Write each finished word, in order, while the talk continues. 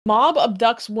Mob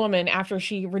abducts woman after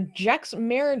she rejects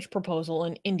marriage proposal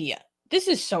in India. This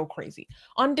is so crazy.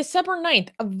 On December 9th,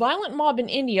 a violent mob in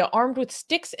India armed with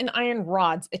sticks and iron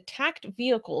rods attacked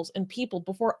vehicles and people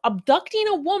before abducting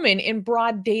a woman in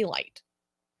broad daylight.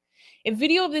 A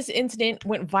video of this incident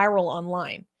went viral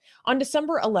online. On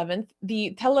December 11th,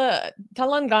 the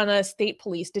Telangana State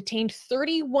Police detained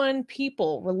 31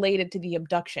 people related to the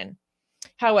abduction.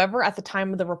 However, at the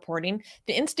time of the reporting,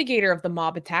 the instigator of the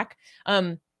mob attack,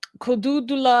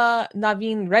 Kodudula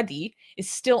Naveen Reddy, is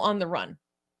still on the run.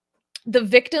 The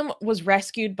victim was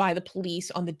rescued by the police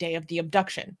on the day of the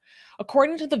abduction.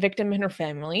 According to the victim and her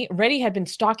family, Reddy had been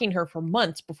stalking her for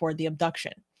months before the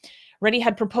abduction. Reddy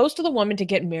had proposed to the woman to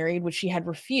get married, which she had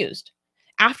refused.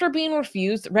 After being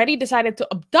refused, Reddy decided to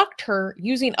abduct her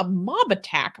using a mob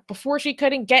attack before she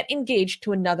couldn't get engaged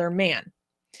to another man.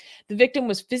 The victim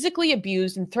was physically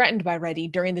abused and threatened by Reddy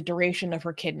during the duration of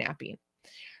her kidnapping.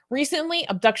 Recently,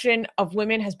 abduction of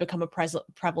women has become a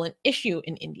prevalent issue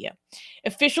in India.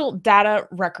 Official data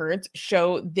records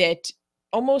show that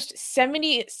almost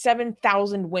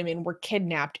 77,000 women were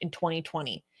kidnapped in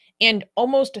 2020, and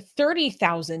almost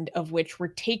 30,000 of which were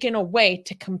taken away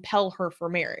to compel her for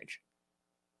marriage.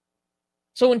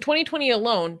 So in 2020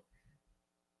 alone,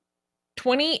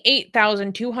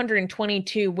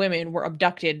 28,222 women were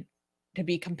abducted to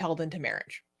be compelled into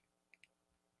marriage.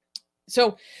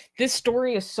 So this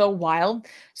story is so wild.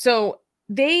 So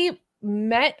they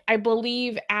met, I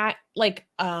believe, at like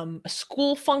a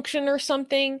school function or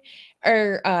something,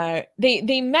 or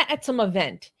they met at some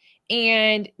event,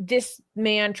 and this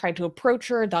man tried to approach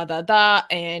her,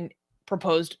 and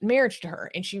proposed marriage to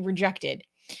her, and she rejected.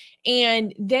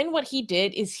 And then what he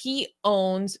did is he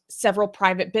owns several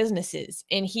private businesses,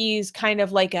 and he's kind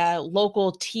of like a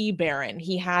local tea baron.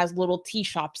 He has little tea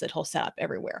shops that he'll set up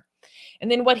everywhere. And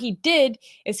then what he did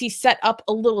is he set up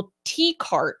a little tea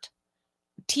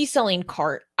selling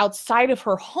cart outside of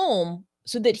her home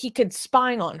so that he could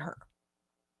spy on her.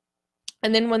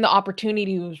 And then when the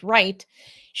opportunity was right,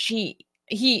 he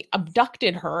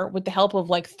abducted her with the help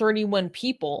of like 31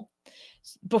 people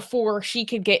before she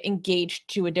could get engaged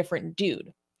to a different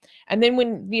dude. And then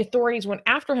when the authorities went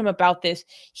after him about this,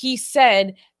 he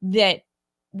said that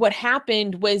what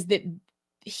happened was that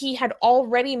he had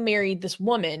already married this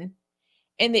woman,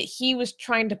 and that he was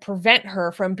trying to prevent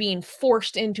her from being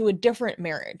forced into a different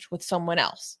marriage with someone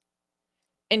else.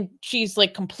 And she's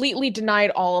like completely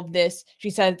denied all of this. She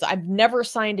says, I've never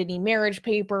signed any marriage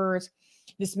papers.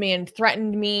 This man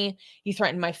threatened me. He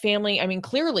threatened my family. I mean,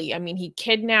 clearly, he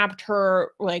kidnapped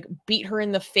her, like beat her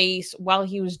in the face while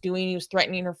he was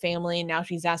threatening her family. And now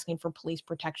she's asking for police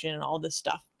protection and all this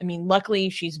stuff.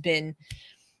 Luckily she's been,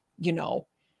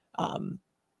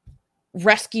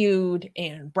 rescued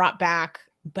and brought back.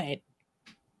 But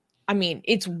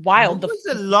it's wild. What was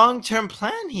the long-term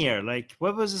plan here? Like,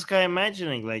 what was this guy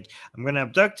imagining? Like, I'm going to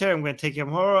abduct her, I'm going to take him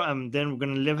home, and then we're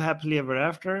going to live happily ever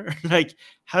after? Like,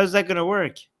 how's that going to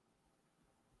work?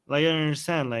 Like, I don't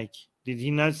understand. Like, did he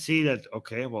not see that,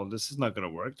 okay, well, this is not going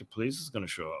to work. The police is going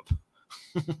to show up.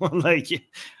 Like,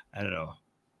 I don't know.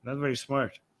 Not very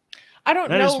smart. I don't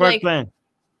know. Not a smart plan.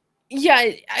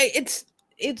 Yeah,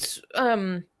 it's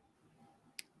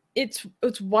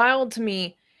wild to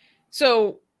me.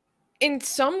 So in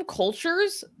some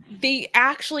cultures, they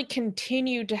actually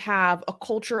continue to have a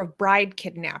culture of bride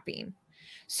kidnapping.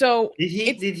 So did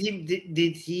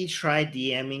he try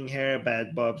DMing her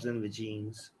about bobs and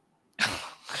vagines?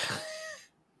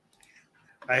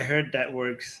 I heard that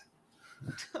works.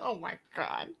 Oh my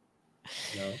God.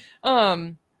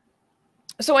 No.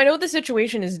 So I know the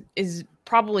situation is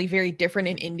probably very different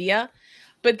in India,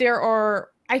 but there are,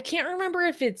 I can't remember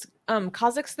if it's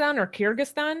Kazakhstan or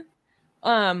Kyrgyzstan.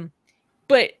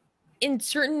 But in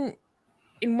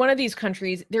one of these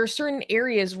countries, there are certain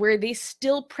areas where they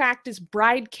still practice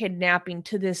bride kidnapping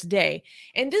to this day.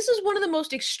 And this is one of the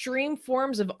most extreme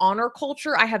forms of honor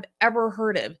culture I have ever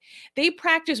heard of. They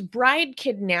practice bride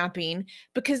kidnapping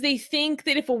because they think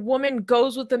that if a woman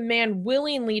goes with a man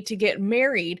willingly to get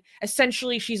married,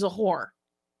 essentially she's a whore.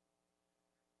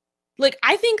 Like,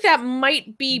 I think that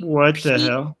might be the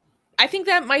hell? I think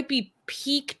that might be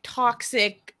peak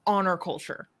toxic honor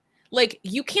culture. Like,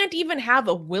 you can't even have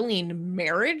a willing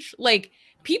marriage. Like,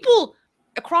 people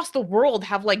across the world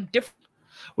have like different.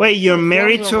 Wait, you're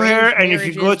married to her, and if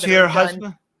you go to your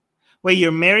husband, wait,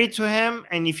 you're married to him,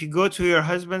 and if you go to your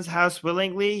husband's house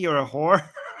willingly, you're a whore.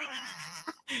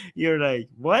 You're like,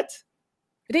 what?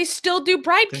 They still do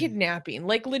bride kidnapping,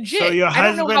 like legit. So your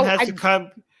husband has to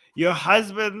come. Your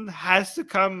husband has to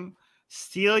come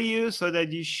steal you so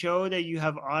that you show that you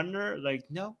have honor. Like,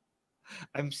 no,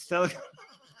 I'm still.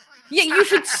 Yet you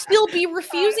should still be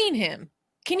refusing him.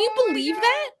 Can you believe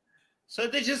that? So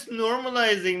they're just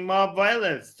normalizing mob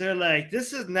violence. They're like,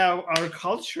 this is now our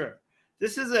culture.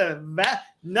 This is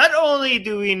not only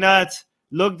do we not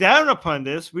look down upon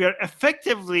this, we are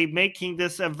effectively making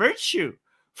this a virtue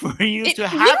for you to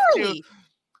have literally.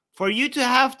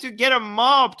 to get a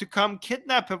mob to come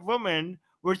kidnap a woman.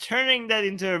 We're turning that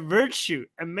into a virtue.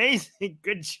 Amazing.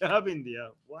 Good job, India.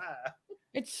 Wow.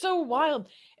 It's so wild.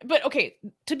 But okay,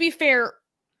 to be fair,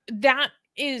 that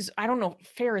is, I don't know,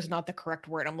 fair is not the correct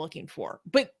word I'm looking for,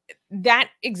 but that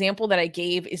example that I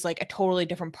gave is like a totally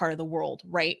different part of the world,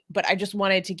 right? But I just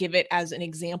wanted to give it as an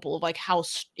example of like how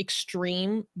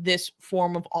extreme this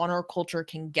form of honor culture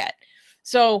can get.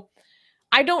 So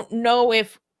I don't know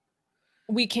if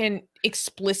we can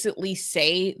explicitly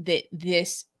say that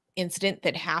this incident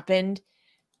that happened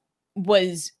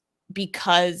was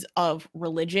because of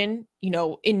religion. You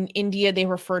know, in India, they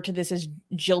refer to this as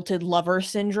jilted lover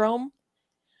syndrome,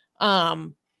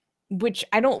 which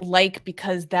I don't like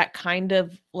because that kind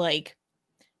of like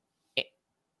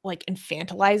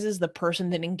infantilizes the person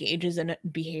that engages in a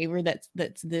behavior that's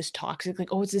this toxic.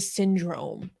 Like, oh, it's a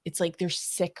syndrome. It's like they're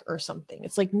sick or something.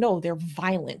 It's like, no, they're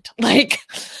violent. Like,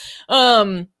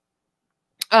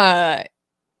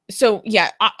 so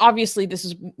yeah, obviously this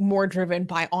is more driven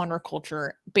by honor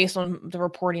culture based on the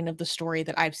reporting of the story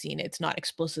that I've seen. It's not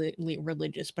explicitly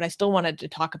religious, but I still wanted to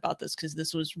talk about this because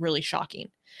this was really shocking.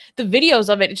 The videos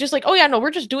of it, it's just like, oh yeah, no,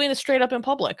 we're just doing this straight up in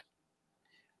public.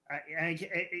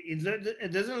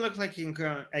 It doesn't look like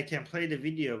I can play the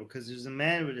video because there's a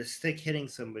man with a stick hitting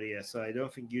somebody, so I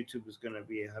don't think YouTube is going to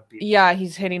be happy. Yeah,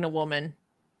 he's hitting a woman.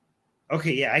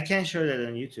 Okay, yeah, I can't show that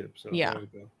on YouTube, so yeah, there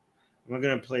we go. I'm not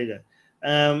going to play that.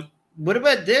 What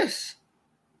about this?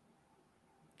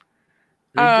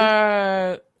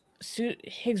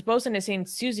 Higgs Boson is saying,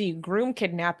 Susie, groom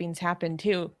kidnappings happen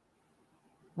too.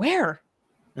 Where?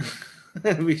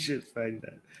 We should find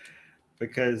that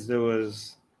because there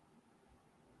was,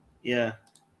 yeah.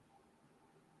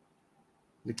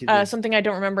 Something I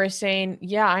don't remember is saying,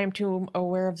 yeah, I am too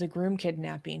aware of the groom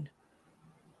kidnapping.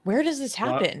 Where does this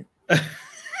happen?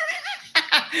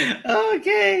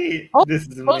 Okay. Oh, this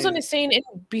is Boson is saying in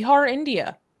Bihar,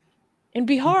 India. In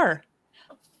Bihar.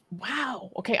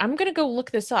 Wow. Okay, I'm gonna go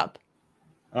look this up.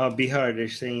 Oh, Bihar. They're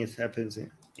saying it happens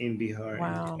in Bihar.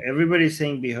 Wow. Everybody's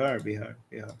saying Bihar.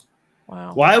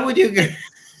 Wow. Why would you go?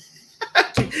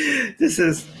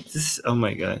 This oh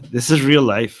my god. This is real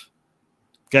life.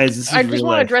 Guys, this is I just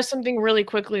want to address something really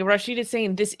quickly. Rashid is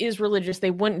saying this is religious.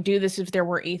 They wouldn't do this if there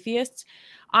were atheists.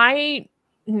 I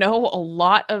know a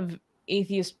lot of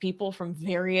atheist people from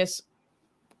various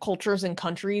cultures and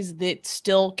countries that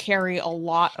still carry a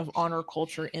lot of honor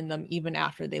culture in them even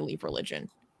after they leave religion.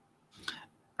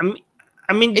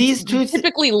 I mean these two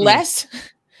typically less,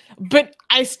 but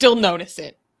I still notice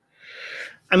it.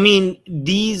 I mean,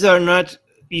 these are not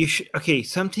okay,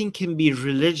 something can be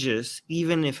religious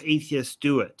even if atheists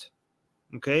do it.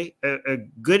 Okay? A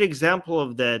good example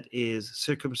of that is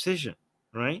circumcision,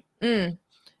 right? A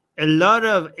lot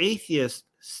of atheists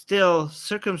still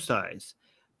circumcise,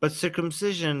 but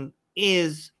circumcision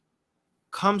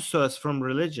comes to us from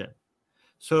religion.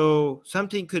 So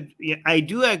something could, I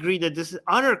do agree that this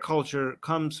honor culture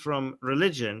comes from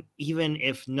religion, even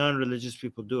if non-religious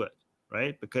people do it,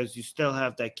 right? Because you still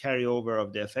have that carryover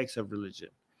of the effects of religion.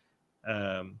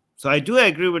 So I do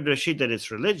agree with Rashid that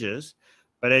it's religious,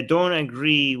 but I don't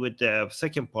agree with the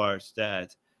second part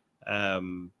that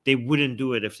they wouldn't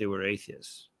do it if they were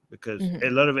atheists, because a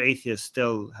lot of atheists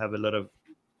still have a lot of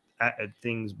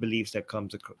beliefs that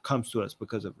comes to us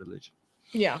because of religion.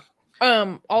 Yeah.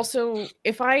 Also,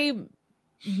 if I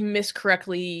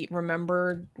miscorrectly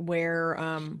remembered where,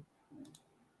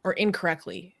 or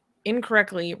incorrectly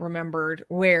remembered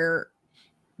where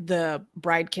the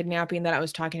bride kidnapping that I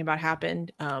was talking about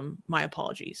happened, my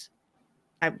apologies.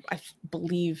 I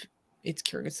believe it's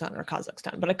Kyrgyzstan or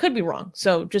Kazakhstan, but I could be wrong.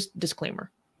 So just disclaimer.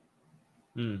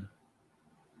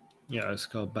 Yeah, it's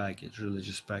called baggage,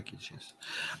 religious baggages.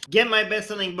 Get my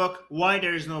best-selling book, Why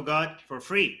There Is No God, for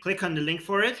free. Click on the link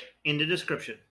for it in the description.